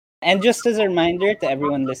And just as a reminder to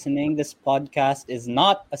everyone listening, this podcast is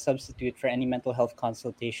not a substitute for any mental health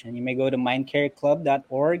consultation. You may go to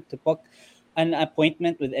mindcareclub.org to book an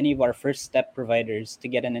appointment with any of our first step providers to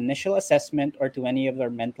get an initial assessment or to any of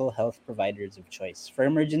our mental health providers of choice. For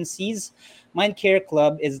emergencies, Mind Care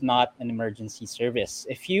Club is not an emergency service.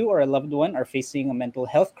 If you or a loved one are facing a mental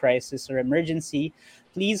health crisis or emergency,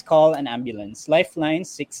 please call an ambulance. Lifeline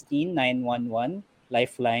 16911,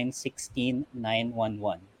 Lifeline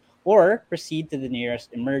 16911, or proceed to the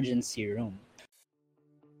nearest emergency room.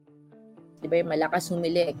 Di ba yung malakas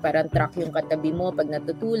humilik, parang truck yung katabi mo pag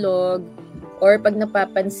natutulog, or pag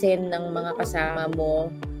napapansin ng mga kasama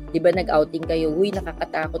mo, di ba nag-outing kayo, huy,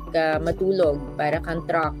 nakakatakot ka matulog, para kang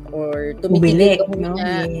truck, or tumitigil ka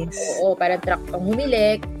huminga. No? Yes. Oo, parang truck kang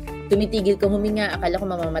humilik, tumitigil ka huminga, akala ko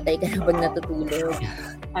mamamatay ka na pag natutulog.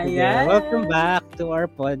 Ayan. Yeah, welcome back to our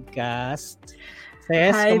podcast.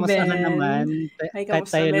 Ses, Hi, kamusta ka Ben? naman? Hi, Kahit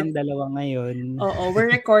kamusta, tayo Ben? lang dalawa ngayon. Oo,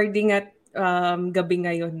 we're recording at gabi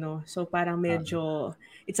ngayon, no? So parang medyo,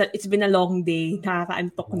 it's been a long day.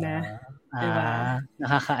 Nakakaantok na. Diba?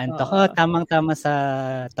 Nakakaantok. Oo. Tamang-tama sa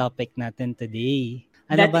topic natin today.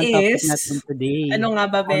 Ano That ba ang topic is- natin today? Ano nga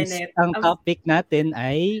ba, Bennett? Ang topic natin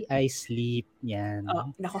ay sleep. Yan.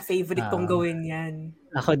 Nako, favorite kong gawin yan.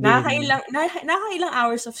 Ako din. Nakakailang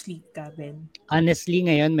hours of sleep ka, Ben? Honestly,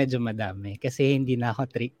 ngayon medyo madami. Kasi hindi na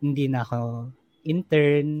ako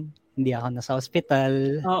intern, hindi ako nasa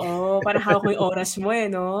hospital. Oo, parang hawak mo yung oras mo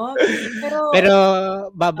no? Pero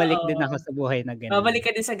babalik din ako sa buhay na gano'n. Babalik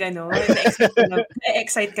ka din sa gano'n?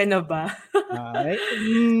 Na-excite ka na ba?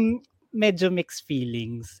 Medyo mixed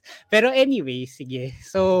feelings. Pero anyway, sige.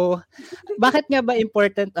 So, bakit nga ba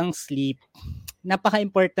important ang sleep?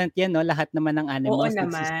 Napaka-important yan, no? Lahat naman ng animals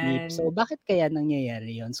nagsisleep. So, bakit kaya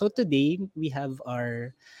nangyayari yun? So, today, we have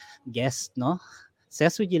our guest, no?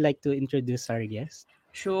 Ses, would you like to introduce our guest?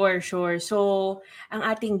 Sure. So, ang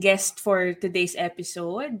ating guest for today's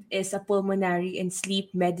episode is a pulmonary and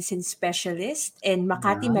sleep medicine specialist in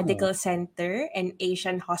Makati Medical Center and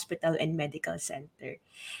Asian Hospital and Medical Center.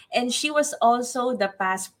 And she was also the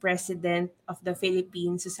past president of the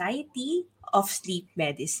Philippine Society of Sleep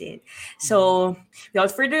Medicine. So,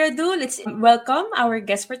 without further ado, let's welcome our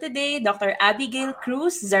guest for today, Dr. Abigail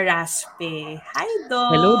Cruz Zaraspe. Hi,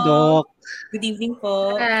 Doc! Hello, Doc! Good evening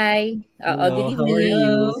po. Hi! Hello, good how are evening.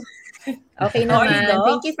 you? Okay How are you, naman. Doc?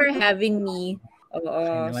 Thank you for having me.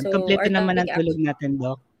 Oo. So, kompleto naman ang tulog natin,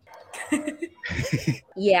 Doc.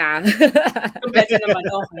 Yeah. Kompleto naman.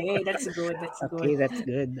 Okay, that's good. Okay, that's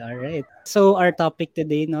good. All right. So our topic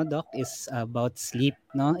today, no, Doc, is about sleep.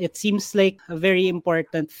 No, it seems like a very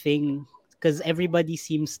important thing because everybody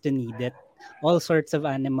seems to need it. All sorts of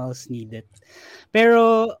animals need it.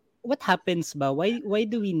 Pero what happens ba? Why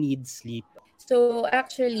do we need sleep? So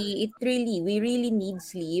actually, we really need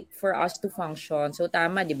sleep for us to function. So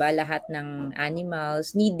tama, 'di ba? Lahat ng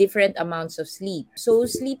animals need different amounts of sleep. So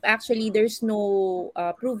sleep actually, there's no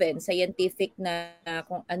proven scientific na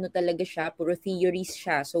kung ano talaga siya, puro theories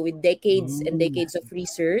siya. So with decades and decades of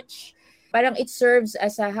research, parang it serves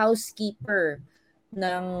as a housekeeper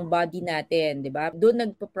ng body natin, 'di ba? Doon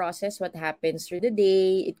nagpo-process what happens through the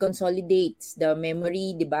day. It consolidates the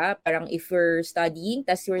memory, 'di ba? Parang if we're studying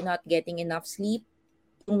tas we're not getting enough sleep,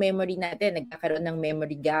 yung memory natin nagkakaroon ng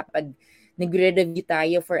memory gap pag nagre-review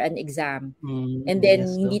tayo for an exam. And then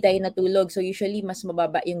hindi tayo natulog. So usually mas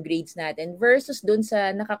mababa yung grades natin versus doon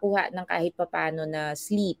sa nakakuha ng kahit papano na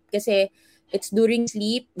sleep. Kasi it's during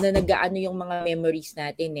sleep na nag-aano yung mga memories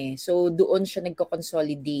natin eh. So, doon siya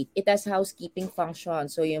nagko-consolidate. It has housekeeping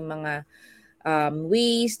function. So, yung mga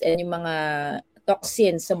waste and yung mga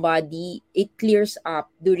toxins sa body, it clears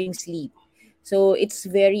up during sleep. So, it's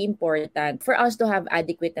very important for us to have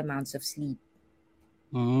adequate amounts of sleep.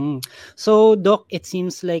 So, Doc, it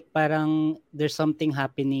seems like parang there's something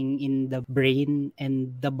happening in the brain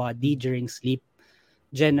and the body during sleep.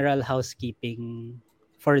 General housekeeping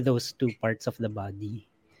for those two parts of the body.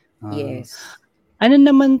 Yes. Ano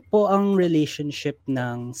naman po ang relationship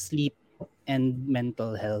ng sleep and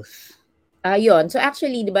mental health? Yun. So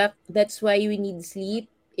actually, 'di ba, that's why we need sleep.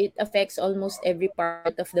 It affects almost every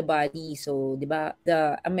part of the body. So, 'di ba,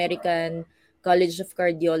 the American College of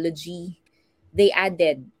Cardiology, they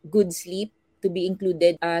added good sleep to be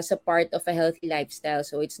included as a part of a healthy lifestyle.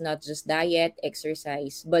 So, it's not just diet,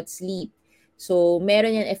 exercise, but sleep. So,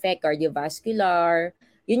 meron yan effect cardiovascular.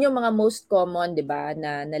 Yun yung mga most common, 'di ba,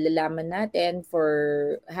 na nalalaman natin for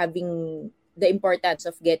having the importance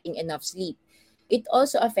of getting enough sleep. It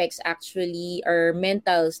also affects actually our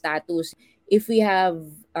mental status. If we have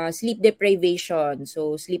sleep deprivation,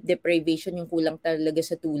 so sleep deprivation yung kulang talaga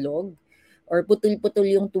sa tulog, or putol-putol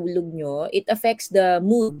yung tulog nyo, it affects the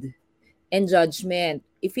mood and judgment.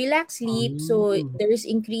 If you lack sleep, so there is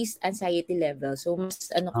increased anxiety level. So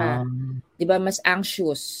mas ka, 'di ba, mas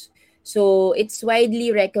anxious. So it's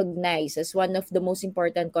widely recognized as one of the most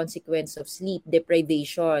important consequences of sleep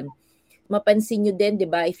deprivation. Mapansin nyo din, 'di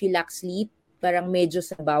ba, if you lack sleep, parang medyo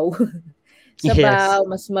sabaw. Sabaw,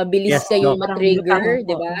 mas mabilis kayong ma-trigger,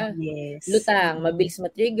 'di ba? Yes. Lutang, mabilis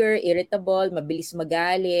ma-trigger, irritable, mabilis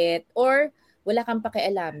magalit, or wala kang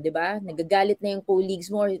pakialam, 'di ba? Nagagalit na yung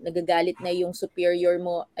colleagues mo, or nagagalit na yung superior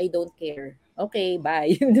mo, I don't care. Okay,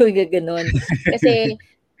 bye. Ganon. Kasi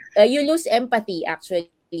you lose empathy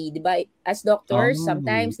actually, 'di ba? As doctors,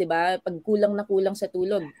 sometimes, 'di ba, pag kulang na kulang sa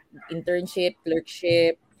tulog, internship,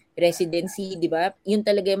 clerkship, residency, 'di ba? Yun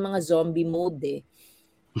talaga yung mga zombie mode eh.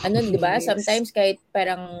 'Di ba? Sometimes kahit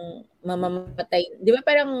parang mamamatay, 'di ba,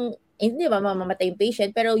 parang hindi ba mamamatay yung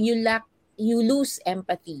patient, pero you lose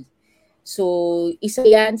empathy. So, isa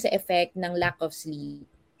yan sa effect ng lack of sleep.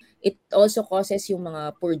 It also causes yung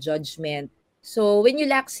mga poor judgment. So, when you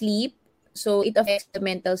lack sleep, so it affects the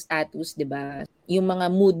mental status, di ba? Yung mga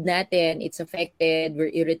mood natin, it's affected.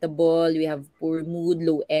 We're irritable, we have poor mood,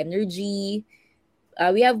 low energy,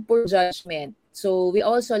 we have poor judgment. So, we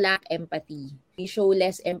also lack empathy. We show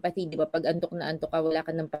less empathy, di ba? Pag antok na antok ka, wala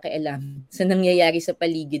ka ng pakialam sa nangyayari sa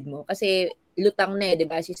paligid mo. Kasi lutang na di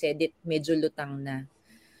ba? As you said it, medyo lutang na.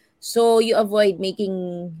 So, you avoid making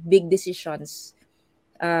big decisions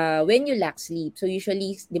when you lack sleep. So,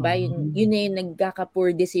 usually, di ba, yun na yung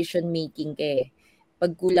nagkaka-poor decision making ka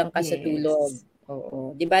pag kulang ka sa tulog.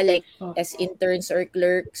 Oo. Di ba, like, as interns or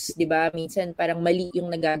clerks, di ba, minsan parang mali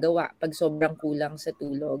yung nagagawa pag sobrang kulang sa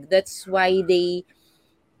tulog. That's why they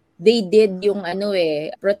did yung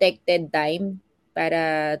protected time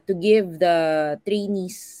para to give the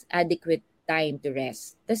trainees adequate time to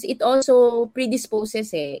rest. Tapos it also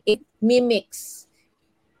predisposes it mimics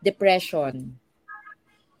depression.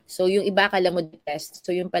 So yung iba akala mo depressed,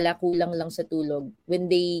 so yung pala kulang lang sa tulog.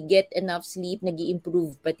 When they get enough sleep,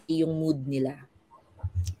 nag-i-improve pati yung mood nila.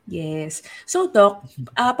 Yes. So Doc,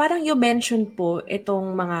 parang you mentioned po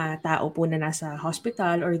itong mga tao po na nasa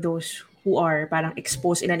hospital or those who are parang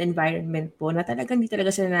exposed in an environment po na talagang hindi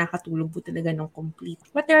talaga sila nakakatulog po talaga ng complete.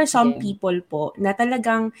 But there are some people po na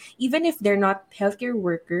talagang even if they're not healthcare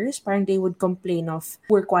workers, parang they would complain of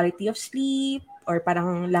poor quality of sleep or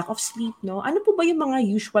parang lack of sleep, no? Ano po ba yung mga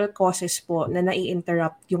usual causes po na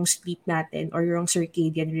nai-interrupt yung sleep natin or yung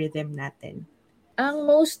circadian rhythm natin? Ang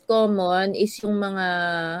most common is yung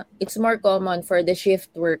it's more common for the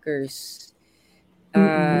shift workers.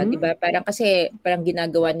 Diba? Parang kasi parang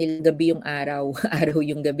ginagawa nila gabi yung araw, araw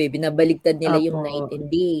yung gabi, binabaligtad nila yung night and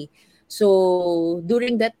day. So,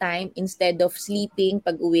 during that time, instead of sleeping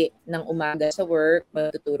pag-uwi ng umaga sa work,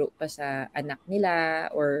 matuturo pa sa anak nila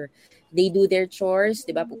or they do their chores,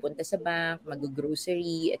 diba? Pupunta sa bank,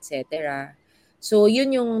 mag-grocery, etc. So,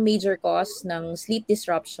 yun yung major cause ng sleep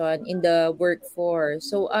disruption in the workforce.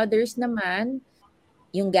 So, others naman,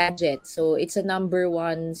 yung gadget. So, it's a number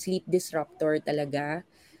one sleep disruptor talaga.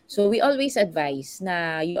 So, we always advise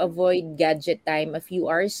na you avoid gadget time a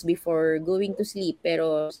few hours before going to sleep.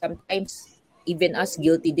 Pero sometimes, even us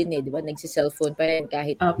guilty din di ba? Nagsi-cellphone pa rin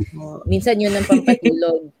kahit minsan yun ang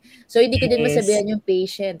pampatulog. So, hindi ko din masabihan yung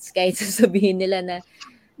patients kahit sasabihin nila na,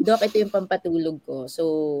 Doc, ito yung pampatulog ko. So,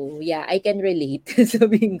 yeah, I can relate.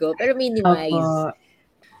 Sabihin ko. Pero minimize.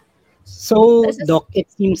 So, Doc,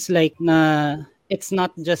 it seems like it's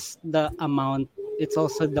not just the amount, it's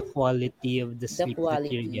also the quality of the sleep that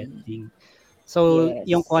you're getting. So,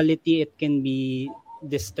 yung quality, it can be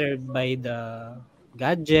disturbed by the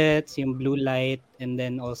gadgets, yung blue light, and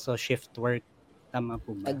then also shift work. Tama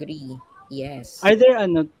po ba? Agree. Yes. Are there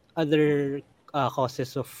other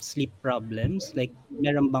causes of sleep problems? Like,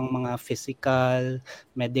 meron bang mga physical,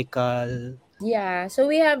 medical? Yeah, so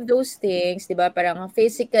we have those things, di ba? Parang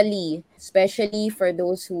physically, especially for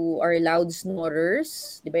those who are loud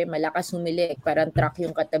snorers, di ba? Malakas humilik, parang truck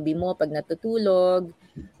yung katabi mo pag natutulog,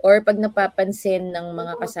 or pag napapansin ng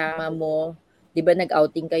mga kasama mo, di ba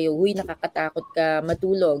nag-outing kayo, huy, nakakatakot ka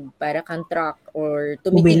matulog, para kang truck, or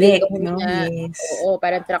tumitigil kang huminga. No? Yes. Oo,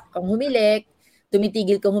 parang truck kang humilik,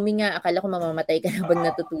 tumitigil kang huminga, akala ko mamamatay ka na pag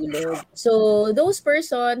natutulog. So, those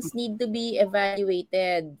persons need to be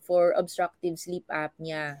evaluated for obstructive sleep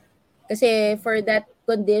apnea. Kasi for that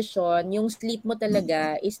condition, yung sleep mo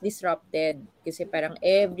talaga is disrupted. Kasi parang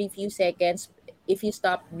every few seconds, if you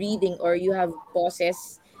stop breathing or you have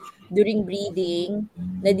pauses during breathing,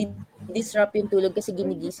 na-disrupt yung tulog kasi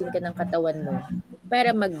ginigising ka ng katawan mo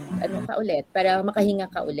para para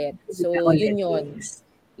makahinga ka ulit. So, yun.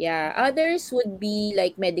 Yeah, others would be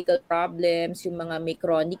like medical problems, yung mga may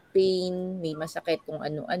chronic pain, may masakit kung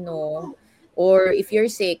ano-ano. Or if you're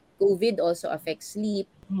sick, COVID also affects sleep.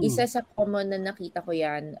 Isa sa common na nakita ko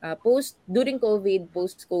yan, during COVID,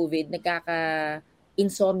 post-COVID,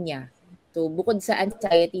 nagkaka-insomnia. So, bukod sa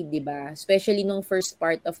anxiety, di ba? Especially nung first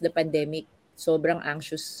part of the pandemic, sobrang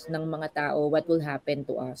anxious ng mga tao, what will happen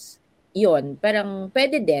to us. Yun, parang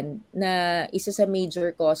pwede din na isa sa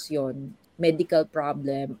major cause yun, medical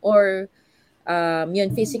problem, or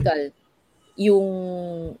yun, physical. Yung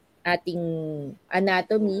ating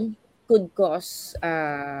anatomy could cause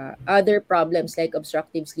other problems like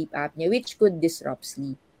obstructive sleep apnea, which could disrupt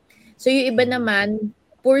sleep. So, yung iba naman,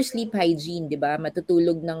 poor sleep hygiene, di ba?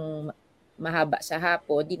 Matutulog ng mahaba sa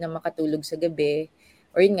hapon, di na makatulog sa gabi,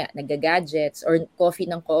 or yun nga, nagagadgets, or coffee,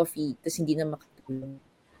 tapos hindi na makatulog.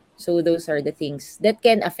 So, those are the things that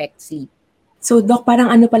can affect sleep. So, Doc,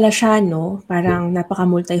 parang ano pala siya, no? Parang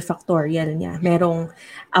napaka-multifactorial niya. Merong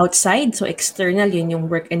outside, so external, yun yung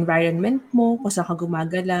work environment mo, kung saan ka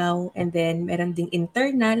gumagalaw. And then, meron ding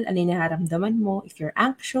internal, ano yung nararamdaman mo, if you're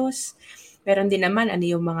anxious. Meron din naman, ano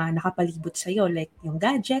yung mga nakapalibot sa'yo, like yung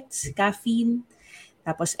gadgets, caffeine.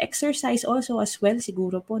 Tapos, exercise also as well,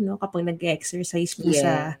 siguro po, no? Kapag nag-exercise po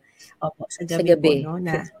sa gabi po, no?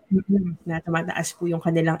 Na tumataas po yung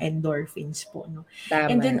kanilang endorphins po, no? Tama.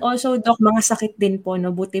 And then also, Doc, mga sakit din po, no?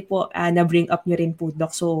 Buti po na-bring up nyo rin po,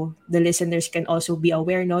 Doc. So, the listeners can also be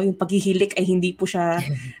aware, no? Yung paghihilik ay hindi po siya,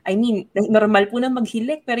 I mean, normal po na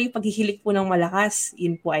maghilik, pero yung paghihilik po ng malakas,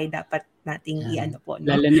 yun po ay dapat nating i-ano po,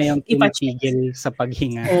 no? Lalo na yung tumipigil sa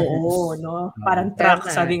paghinga. Oo, no? Parang truck,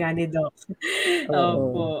 sabi nga ni Doc.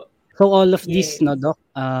 Opo. So all of this, no, Doc,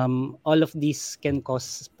 all of these can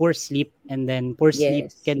cause poor sleep, and then poor sleep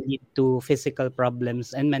can lead to physical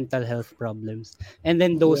problems and mental health problems. And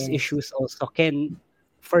then those issues also can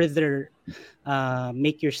further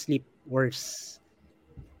make your sleep worse.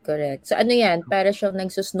 Correct. So ano yan, para siyang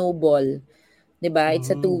nagsusnowball. 'Di ba? It's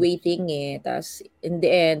a two-way thing eh. Tapos in the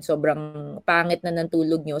end, sobrang pangit na ng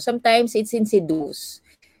tulog nyo. Sometimes it's insidious.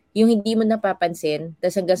 Yung hindi mo napapansin,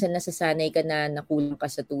 tapos hanggang sa nasasanay ka na nakulang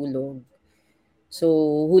ka sa tulog. So,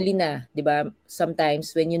 huli na, di ba?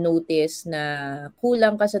 Sometimes when you notice na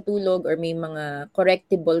kulang ka sa tulog or may mga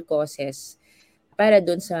correctable causes para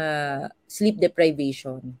doon sa sleep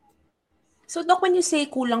deprivation. So, Doc, when you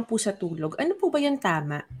say kulang po sa tulog, ano po ba yung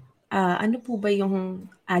tama? Ano po ba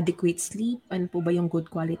yung adequate sleep? Ano po ba yung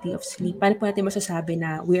good quality of sleep? Paano po natin masasabi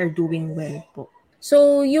na we are doing well po?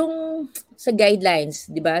 So, yung sa guidelines,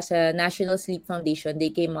 'di ba, sa National Sleep Foundation,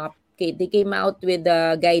 they came out with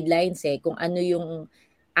the guidelines kung ano yung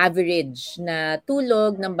average na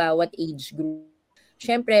tulog ng bawat age group.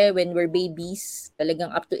 Syempre, when we're babies,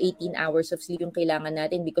 talagang up to 18 hours of sleep yung kailangan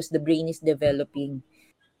natin because the brain is developing.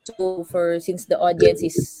 So, since the audience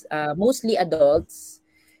is mostly adults,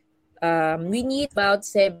 we need about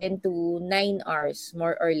 7 to 9 hours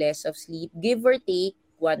more or less of sleep, give or take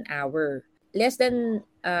 1 hour. Less than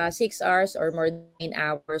 6 hours or more than 9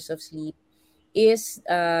 hours of sleep is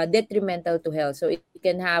detrimental to health. So it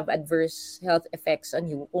can have adverse health effects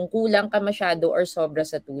on you kung kulang ka masyado or sobra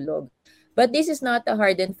sa tulog. But this is not a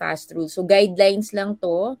hard and fast rule. So guidelines lang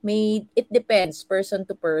to. It depends person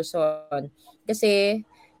to person. Kasi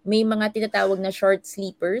may mga tinatawag na short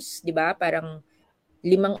sleepers, di ba? Parang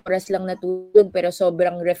 5 oras lang natulog pero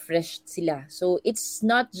sobrang refreshed sila. So it's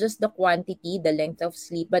not just the quantity, the length of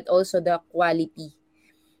sleep, but also the quality.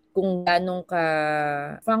 Kung ganong ka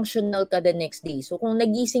functional ka the next day. So kung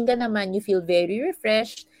nagising ka naman, you feel very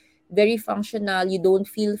refreshed, very functional, you don't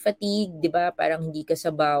feel fatigue, di ba? Parang hindi ka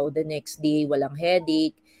sabaw the next day, walang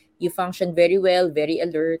headache, you function very well, very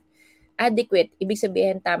alert, adequate. Ibig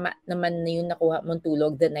sabihin, tama naman na yung nakuha mong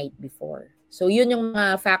tulog the night before. So yun yung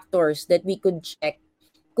mga factors that we could check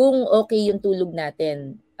kung okay yung tulog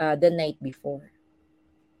natin the night before.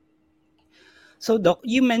 So, Doc,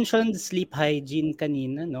 you mentioned sleep hygiene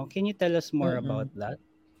kanina, no? Can you tell us more about that?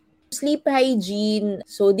 Sleep hygiene,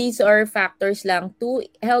 so these are factors lang to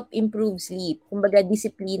help improve sleep. Kumbaga,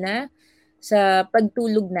 disiplina sa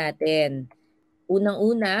pagtulog natin.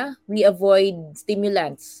 Unang-una, we avoid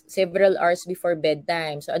stimulants several hours before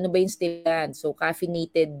bedtime. So, ano ba yung stimulants? So,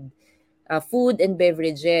 caffeinated food and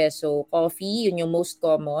beverages. So, coffee, yun yung most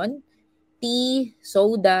common. Tea,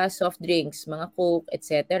 soda, soft drinks, mga Coke,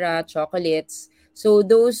 etc., chocolates. So,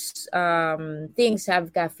 those things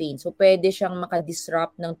have caffeine. So, pwede siyang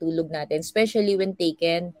makadisrupt ng tulog natin, especially when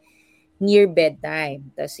taken near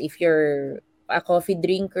bedtime. Tapos, if you're a coffee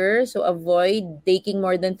drinker, so avoid taking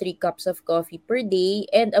more than 3 cups of coffee per day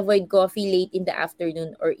and avoid coffee late in the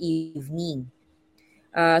afternoon or evening.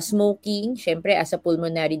 Smoking, syempre as a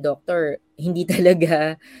pulmonary doctor, hindi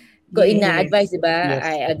talaga ko Yes. ina-advise, 'di ba? Yes.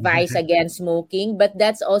 I advise against smoking, but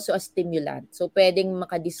that's also a stimulant. So pwedeng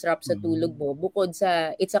makadisrupt sa tulog mo bukod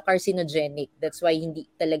sa it's a carcinogenic. That's why hindi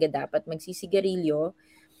talaga dapat magsisigarilyo.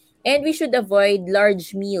 And we should avoid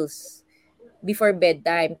large meals before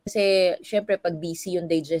bedtime kasi syempre pag busy yung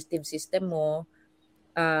digestive system mo,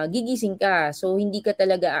 gigising ka. So hindi ka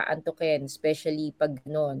talaga aantukin, especially pag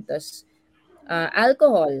noon. Tapos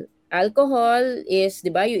alcohol. Alcohol is,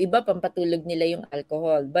 'di ba, yung iba pampatulog nila yung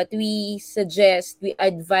alcohol. But we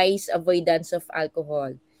advise avoidance of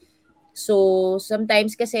alcohol. So,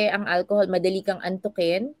 sometimes kasi ang alcohol madali kang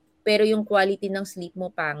antukin, pero yung quality ng sleep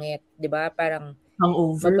mo pangit, 'di ba? Parang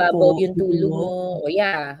Hangover mababaw po. yung tulog mo. O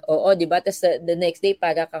yeah, oo, 'di ba? Tapos the next day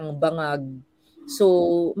para kang bangag.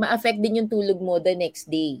 So, ma-affect din yung tulog mo the next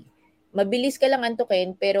day. Mabilis ka lang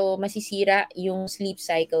antukin pero masisira yung sleep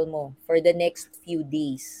cycle mo for the next few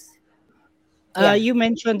days. Yeah. You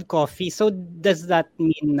mentioned coffee. So does that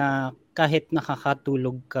mean na kahit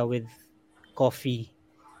nakakatulog ka with coffee,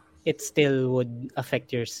 it still would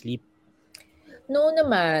affect your sleep? No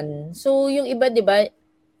naman. So yung iba 'di ba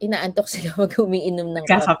inaantok sila mag umiinom ng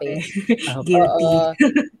kape. Guilty.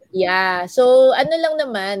 Yeah. So ano lang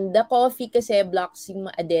naman, the coffee kasi blocks yung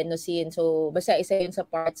adenosine. So basta isa yun sa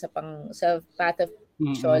part sa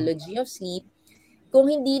pathophysiology of sleep. Kung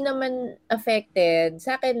hindi naman affected,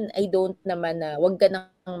 sa akin, I don't naman na wag ka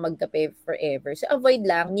nang magkape forever. So, avoid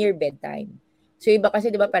lang near bedtime. So, iba kasi,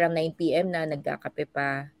 di ba, parang 9 p.m. na nagkakape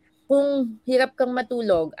pa. Kung hirap kang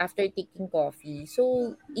matulog after taking coffee,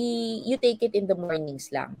 so, you take it in the mornings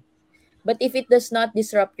lang. But if it does not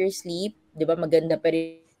disrupt your sleep, di ba, maganda pa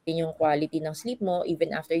rin yung quality ng sleep mo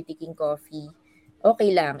even after taking coffee,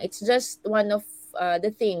 okay lang. It's just one of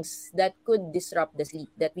the things that could disrupt the sleep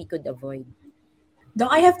that we could avoid. Doc,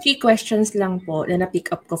 I have 3 questions lang po na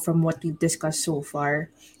na-pick up ko from what we've discussed so far.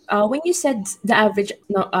 When you said the average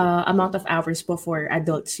amount of hours po for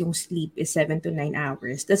adults yung sleep is 7 to 9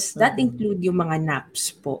 hours, does that include yung mga naps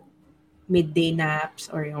po? Midday naps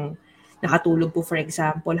or yung nakatulog po, for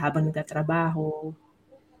example, habang nagtatrabaho?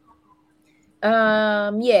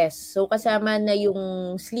 Yes. So, kasama na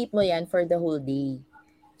yung sleep mo yan for the whole day.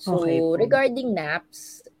 So, Okay po. regarding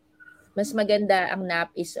naps, mas maganda ang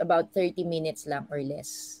nap is about 30 minutes lang or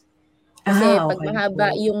less. Kasi pag okay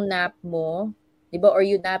mahaba po. yung nap mo, 'di ba, or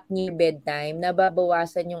you nap near bedtime,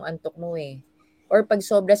 nababawasan yung antok mo eh. Or pag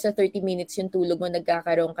sobra sa 30 minutes yung tulog mo,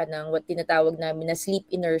 nagkakaroon ka ng what tinatawag namin na sleep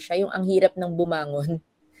inertia, yung ang hirap ng bumangon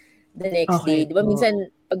the next Okay day. 'Di ba, po. minsan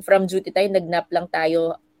pag from duty tayo, nagnap lang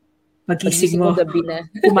tayo, Pagising mo, gabi na.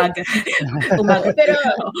 umaga. Pero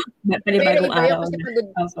Panibagong iba yun araw kasi na. pagod.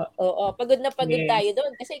 Opo. Oo, pagod na pagod Yes. tayo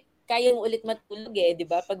doon kasi kaya mo ulit matulog eh, 'di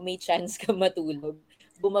ba? Pag may chance ka matulog,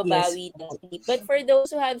 bumabawi ng sleep. But for those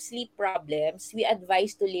who have sleep problems, we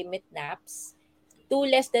advise to limit naps to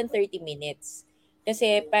less than 30 minutes.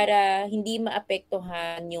 Kasi para hindi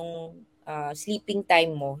maapektuhan yung sleeping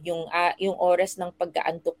time mo, yung oras ng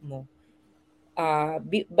pagkaantok mo.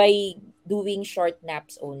 By doing short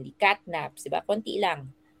naps only. Cat naps, 'di ba? Konti lang.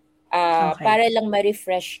 Okay. Para lang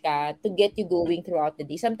ma-refresh ka to get you going throughout the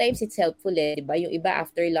day. Sometimes it's helpful eh, 'di ba? Yung iba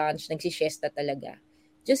after lunch nagsisiesta talaga.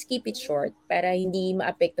 Just keep it short para hindi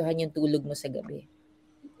maapektuhan yung tulog mo sa gabi.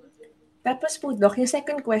 Tapos po, Doc, yung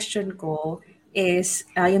second question ko is,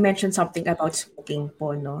 you mentioned something about smoking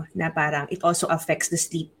po, no? Na parang it also affects the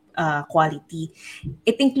sleep quality.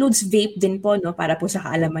 It includes vape din po, no? Para po sa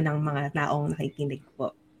kaalaman ng mga taong nakikinig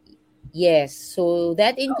po. Yes, so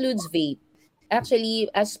that includes vape.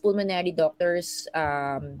 Actually, as pulmonary doctors,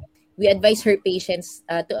 we advise her patients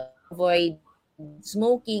to avoid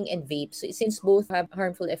smoking and vape, so since both have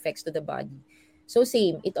harmful effects to the body. So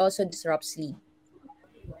same, it also disrupts sleep.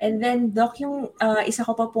 And then, Doc, yung isa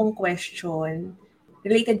ko pa pong question,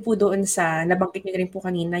 related po doon sa, nabanggit niyo rin po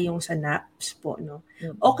kanina yung sa naps po, no?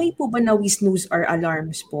 Okay po ba na we snooze our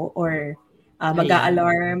alarms po? Or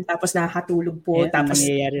mag-a-alarm, tapos nakakatulog po, Ayan, tapos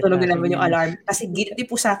nangyayari tulog sa na naman akin yung yan. alarm. Kasi guilty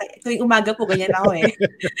po sa akin. Tuwing umaga po, ganyan ako eh.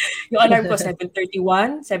 Yung alarm ko,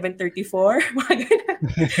 7:31, 7:34, mga ganun.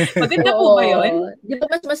 Maganda po ba yun? Di ba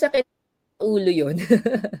mas masakit ulo yun?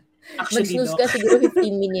 Actually, Mag-snooze Doc. ka siguro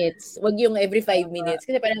 15 minutes. Wag yung every 5 minutes.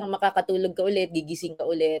 Kasi parang makakatulog ka ulit, gigising ka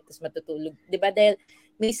ulit, tapos matutulog. Di ba? Dahil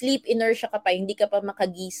may sleep inertia ka pa, hindi ka pa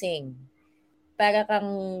makagising. Para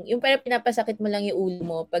kang, yung parang pinapasakit mo lang yung ulo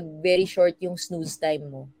mo pag very short yung snooze time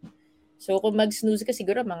mo. So, kung mag-snooze ka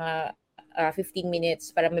siguro mga 15 minutes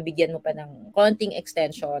para mabigyan mo pa ng konting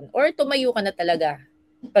extension. Or tumayo ka na talaga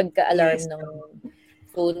pagka-alarm ng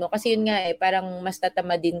phone mo. Kasi yun nga eh, parang mas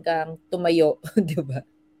tatama din kang tumayo. Di ba?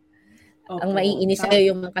 Opo. Ang maiinis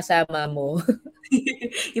sa'yo yung mga kasama mo.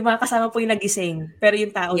 Yung mga kasama po yung nagising, pero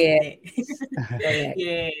yung tao Yes. hindi. Correct.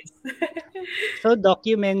 Yes. So Doc,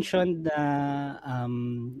 you mentioned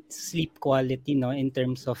sleep quality, no, in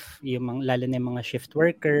terms of yung lalo na yung mga shift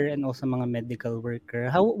worker and also mga medical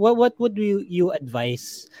worker. What would you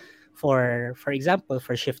advise for example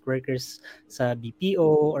for shift workers sa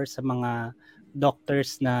BPO or sa mga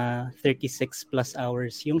doctors na 36 plus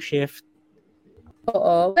hours yung shift?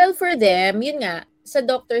 Oo. Well, for them, yun nga, sa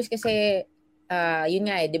doctors kasi, yun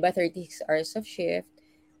nga 'di ba 36 hours of shift.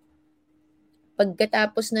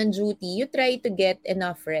 Pagkatapos ng duty, you try to get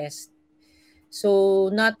enough rest. So,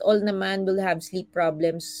 not all naman will have sleep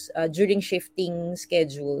problems during shifting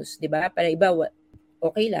schedules, 'di ba? Para iba,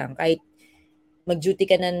 okay lang. Kahit mag-duty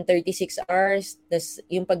ka ng 36 hours, tas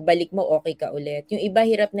yung pagbalik mo, okay ka ulit. Yung iba,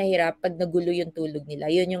 hirap na hirap pag nagulo yung tulog nila.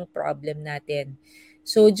 Yun yung problem natin.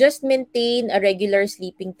 So, just maintain a regular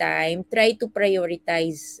sleeping time. Try to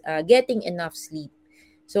prioritize getting enough sleep.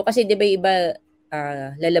 So, kasi di ba iba,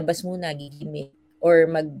 lalabas muna, gigimik, or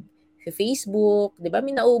mag-Facebook, di ba?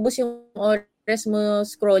 May naubos yung oras mo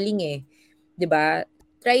scrolling eh. Di ba?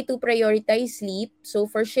 Try to prioritize sleep. So,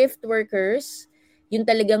 for shift workers, yung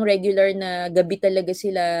talagang regular na gabi talaga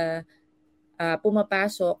sila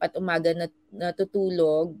pumapasok at umaga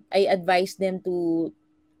natutulog, I advise them to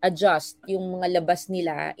adjust yung mga labas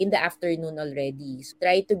nila in the afternoon already. So,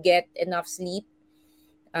 try to get enough sleep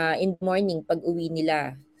in the morning pag uwi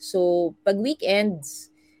nila. So, pag weekends,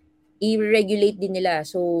 i-regulate din nila.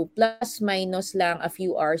 So, plus minus lang a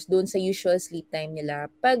few hours doon sa usual sleep time nila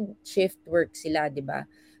pag shift work sila, di ba?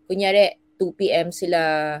 Kunyari, 2 p.m.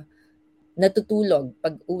 sila natutulog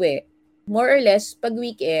pag uwi. More or less, pag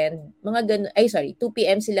weekend, 2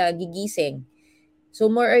 p.m. sila gigising. So,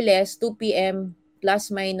 more or less, 2 p.m.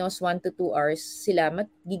 plus minus 1 to 2 hours sila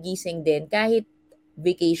magigising din kahit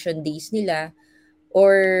vacation days nila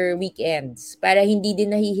or weekends para hindi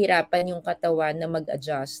din nahihirapan yung katawan na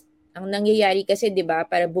mag-adjust. Ang nangyayari kasi, 'di ba,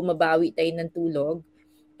 para bumabawi tayo ng tulog,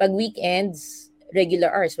 pag weekends,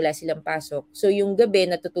 regular hours, wala silang pasok. So yung gabi,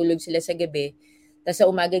 natutulog sila sa gabi, tapos sa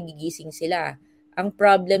umaga gigising sila. Ang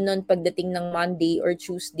problem nun pagdating ng Monday or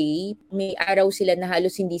Tuesday, may araw sila na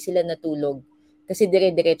halos hindi sila natulog kasi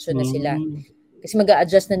dire-diretso na sila. Kasi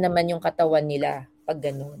mag-a-adjust na naman yung katawan nila pag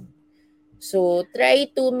ganun. So, try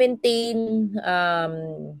to maintain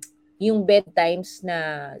yung bedtimes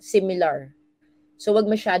na similar. So, wag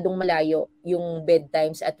masyadong malayo yung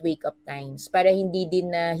bedtimes at wake-up times para hindi din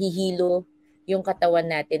nahihilo yung katawan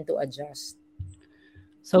natin to adjust.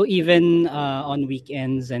 So even on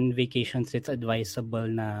weekends and vacations, it's advisable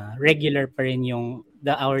na regular pa rin yung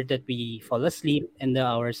the hour that we fall asleep and the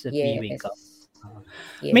hours that we wake up.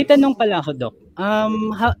 Yes. May tanong pala ako, Doc.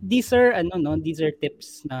 These are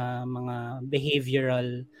tips na mga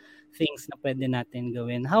behavioral things na pwede natin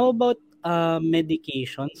gawin. How about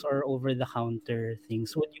medications or over-the-counter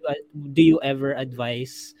things? Do you ever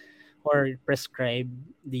advise or prescribe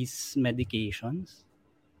these medications?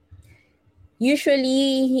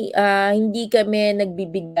 Usually, hindi kami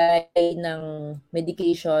nagbibigay ng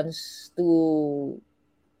medications to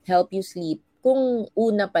help you sleep. Kung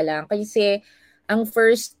una pa lang, kasi ang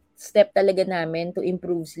first step talaga namin to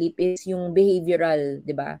improve sleep is yung behavioral,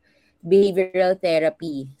 di ba? Behavioral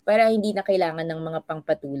therapy para hindi na kailangan ng mga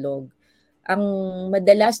pangpatulog. Ang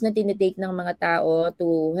madalas na tinitake ng mga tao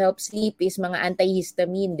to help sleep is mga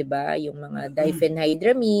antihistamine, di ba? Yung mga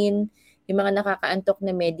diphenhydramine, yung mga nakakaantok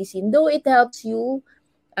na medicine. Though it helps you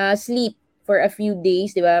sleep for a few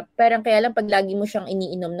days, di ba? Parang kaya lang pag lagi mo siyang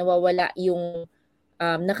iniinom, nawawala yung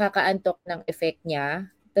nakakaantok ng effect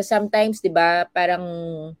niya. Tapos sometimes, di ba, parang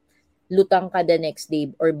lutang ka the next day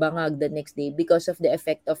or bangag the next day because of the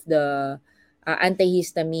effect of the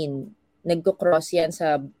antihistamine. Nagko-cross yan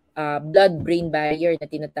sa blood-brain barrier na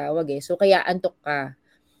tinatawag eh. So, kaya antok ka.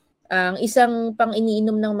 Ang isang pang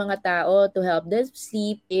iniinom ng mga tao to help them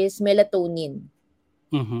sleep is melatonin.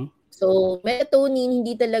 Mm-hmm. So, melatonin,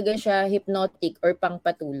 hindi talaga siya hypnotic or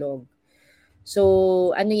pangpatulog.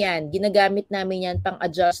 So, ginagamit namin yan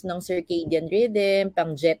pang-adjust ng circadian rhythm,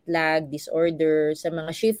 pang jet lag, disorder, sa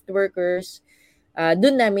mga shift workers.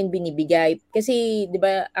 Doon namin binibigay. Kasi, di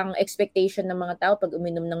ba, ang expectation ng mga tao pag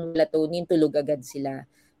uminom ng melatonin, tulog agad sila.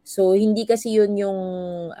 So, hindi kasi yun yung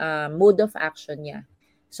mode of action niya.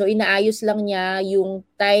 So, inaayos lang niya yung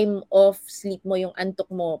time of sleep mo, yung antok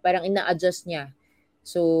mo, parang ina-adjust niya.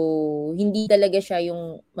 So, hindi talaga siya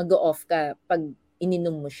yung mag-off ka pag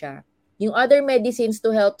ininom mo siya. Yung other medicines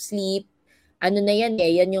to help sleep, yan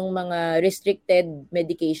yung mga restricted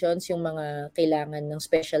medications, yung mga kailangan ng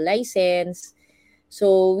special license.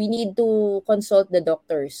 So, we need to consult the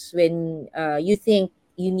doctors when you think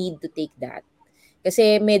you need to take that.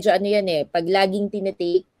 Kasi medyo ano yan pag laging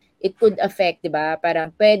tinitake, it could affect, 'di ba?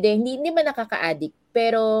 Parang pwede, hindi man nakaka-addict,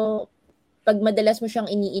 pero pag madalas mo siyang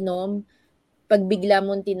iniinom, pag bigla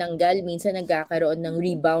mong tinanggal, minsan nagkakaroon ng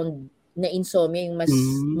rebound na insomnia, yung mas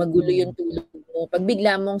magulo yung tulog mo. Pag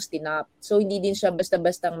bigla mong stinop. So, hindi din siya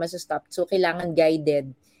basta-bastang masastop. So, kailangan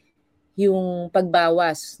guided yung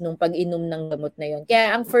pagbawas nung pag-inom ng gamot na yun.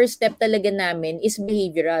 Kaya ang first step talaga namin is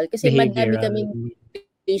behavioral. Kasi madami kaming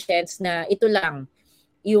patients na ito lang,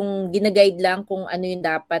 yung ginaguide lang kung ano yung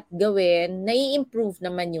dapat gawin, nai-improve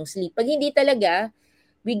naman yung sleep. Pag hindi talaga,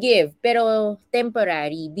 we give, pero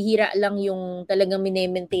temporary. Bihira lang yung talagang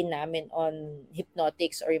mine-maintain namin on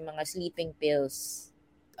hypnotics or yung mga sleeping pills.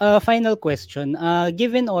 Final question.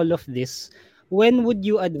 Given all of this, when would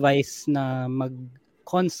you advise na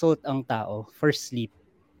mag-consult ang tao for sleep?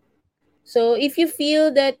 So, if you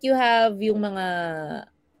feel that you have yung mga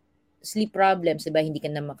sleep problems, diba? Hindi ka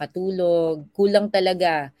na makatulog, kulang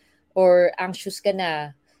talaga, or anxious ka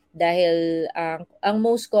na, dahil ang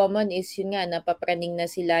most common is yun nga, napapraning na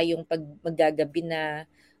sila yung pag maggagabi na,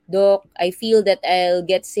 Doc, I feel that I'll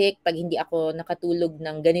get sick pag hindi ako nakatulog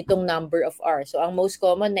ng ganitong number of hours. So, ang most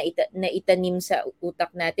common na itanim sa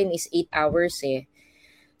utak natin is 8 hours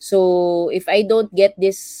So, if I don't get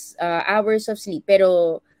this hours of sleep,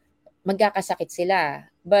 pero magkakasakit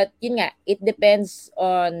sila. But yun nga, it depends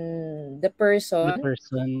on the person.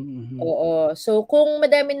 Mm-hmm. Oo. So, kung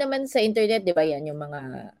madami naman sa internet, di ba yan, yung mga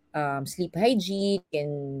sleep hygiene,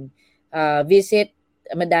 can visit,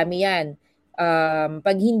 madami yan.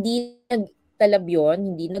 Pag hindi nagtalab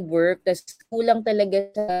yun, hindi nag-work, tas kulang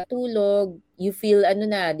talaga sa tulog, you feel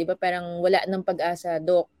di ba, parang wala ng pag-asa,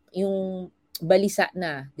 Doc, yung balisa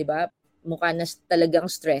na, di ba, mukha na talagang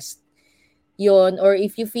stressed. Yun, or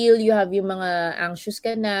if you feel you have yung mga anxious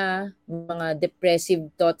ka na, mga depressive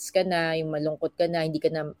thoughts ka na, yung malungkot ka na, hindi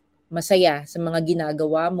ka na masaya sa mga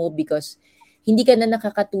ginagawa mo because hindi ka na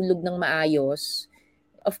nakakatulog ng maayos,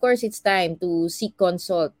 of course, it's time to seek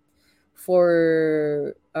consult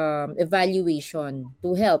for evaluation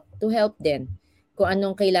to help din kung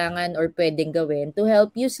anong kailangan or pwedeng gawin to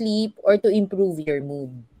help you sleep or to improve your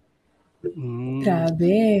mood.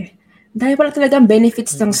 Grabe. Dahil pala talagang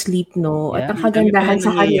benefits ng sleep, no? Yeah. At ang kagandahan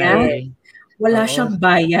sa kanya, wala siyang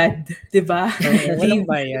bayad. Diba? Walang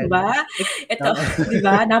bayad. Diba? Ito,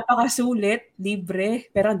 diba? Napakasulit,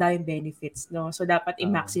 libre, pero ang daming benefits, no? So, dapat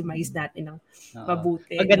i-maximize natin ng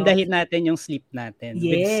mabuti. Pagandahin natin yung sleep natin.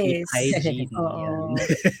 Yes. With sleep hygiene. Oo.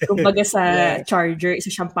 Kumbaga sa charger,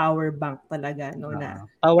 isa siyang power bank talaga, no? Na,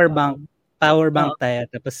 power bank tayo,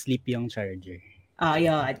 tapos sleep yung charger.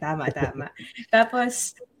 Yun. Tama.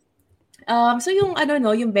 Tapos, so yung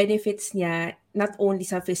yung benefits niya not only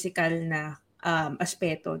sa physical na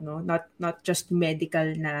aspeto, no, not just medical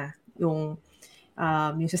na yung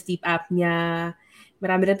sa sleep apnea,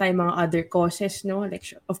 marami rin tayong mga other causes, no, like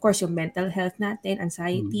of course yung mental health natin,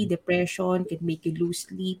 anxiety, depression can make you lose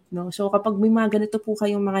sleep, no. So kapag may mga ganito po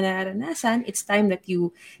kayong mga naranasan, it's time that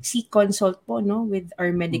you seek consult po, no, with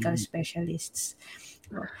our medical specialists.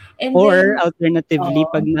 And or then, alternatively,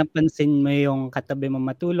 pag napansin mo yung katabi mo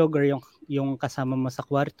matulog or yung kasama mo sa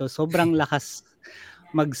kwarto, sobrang lakas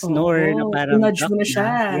mag-snore na parang nudge mo na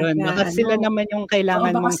siya. Yun, baka sila naman yung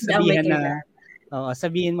kailangan mong sabihan na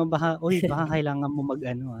sabihin mo baka kailangan mo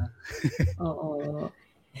mag-ano Oo.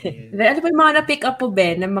 Ano pa yung mga na-pick up po,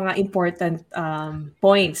 Ben, ng mga important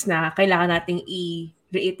points na kailangan nating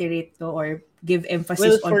i-reiterate to or give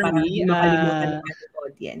emphasis on para hindi makalimutan ng ating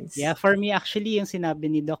audience? Yeah, for me actually yung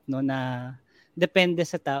sinabi ni Doc, no, na depende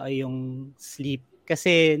sa tao yung sleep.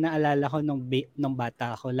 Kasi naalala ko nung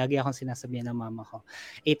bata ako, lagi akong sinasabihan ng mama ko,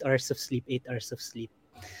 8 hours of sleep, 8 hours of sleep.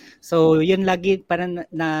 So yun lagi parang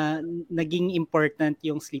naging important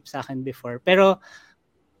yung sleep sa akin before. Pero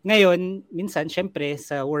ngayon, minsan syempre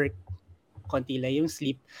sa work, konti lang yung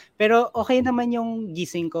sleep. Pero okay naman yung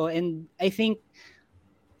gising ko, and I think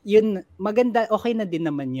yun, maganda, okay na din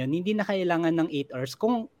naman yun. Hindi na kailangan ng 8 hours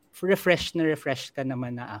kung refresh ka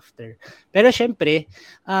naman na after. Pero syempre,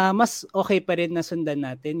 mas okay pa rin na sundan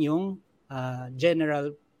natin yung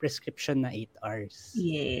general prescription na 8 hours.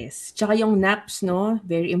 Yes. Tsaka yung naps, no?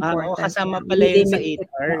 Very important. Kasama pala yun sa 8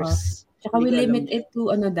 hours. Tsaka we limit it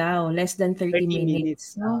to less than 30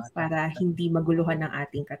 minutes, no? Para hindi maguluhan ng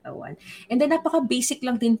ating katawan. And then napaka-basic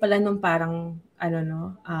lang din pala nung parang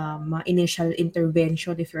mga initial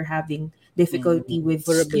intervention if you're having difficulty with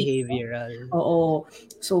for sleep. Behavioral. Oo.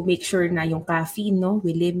 So make sure na yung caffeine, no?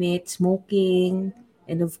 We limit smoking,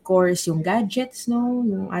 and of course yung gadgets, no?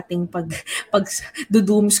 Yung ating pag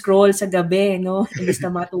doom scroll sa gabi, no? Imbis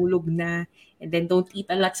na matulog na. And then don't eat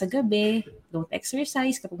a lot sa gabi. Don't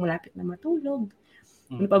exercise kapag malapit na matulog.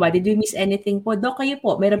 Ano pa ba? Did we miss anything po? Doc, kayo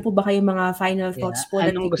po, meron po ba kayong mga final thoughts po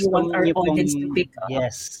that Anong you want our niyo audience to pick up?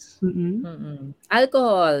 Yes.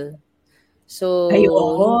 Alcohol. So, Ay,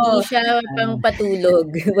 oo. hindi siya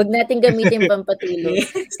pampatulog. Huwag natin gamitin pampatulog.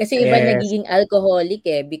 Kasi iba nagiging alcoholic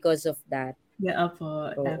because of that. Yeah,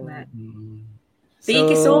 po. Tama.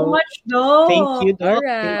 Thank you so much, Doc. Thank you, Doc.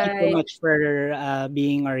 Alright. Thank you so much for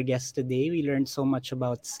being our guest today. We learned so much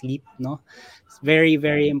about sleep, no? It's very,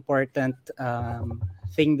 very important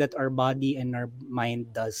thing that our body and our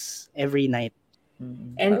mind does every night.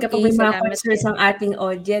 And kapag may mga concerns ang ating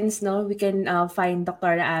audience, no, we can find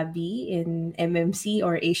Dr. Abby in MMC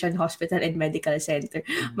or Asian Hospital and Medical Center.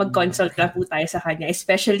 Mag-consult lang po tayo sa kanya,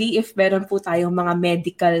 especially if meron po tayong mga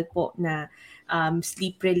medical po na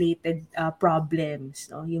sleep-related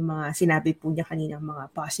problems, no? Yung mga sinabi po niya kanina,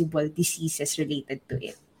 mga possible diseases related to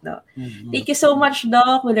it. No? Thank you so much,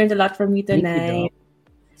 Doc. We learned a lot from you tonight.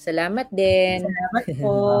 Salamat din. Salamat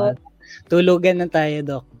po. Tulugan na tayo,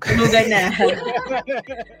 Doc. Tulugan na.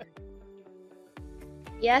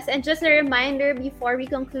 Yes, and just a reminder before we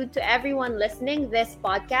conclude to everyone listening, this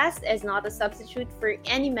podcast is not a substitute for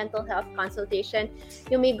any mental health consultation.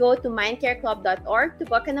 You may go to mindcareclub.org to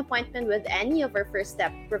book an appointment with any of our First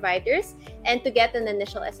Step providers and to get an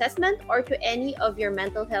initial assessment, or to any of your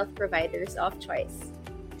mental health providers of choice.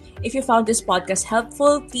 If you found this podcast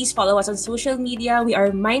helpful, please follow us on social media. We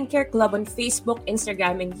are Mindcare Club on Facebook,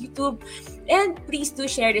 Instagram, and YouTube. And please do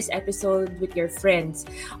share this episode with your friends.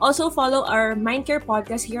 Also, follow our Mindcare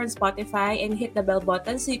podcast here on Spotify and hit the bell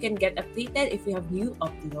button so you can get updated if we have new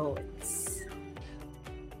uploads.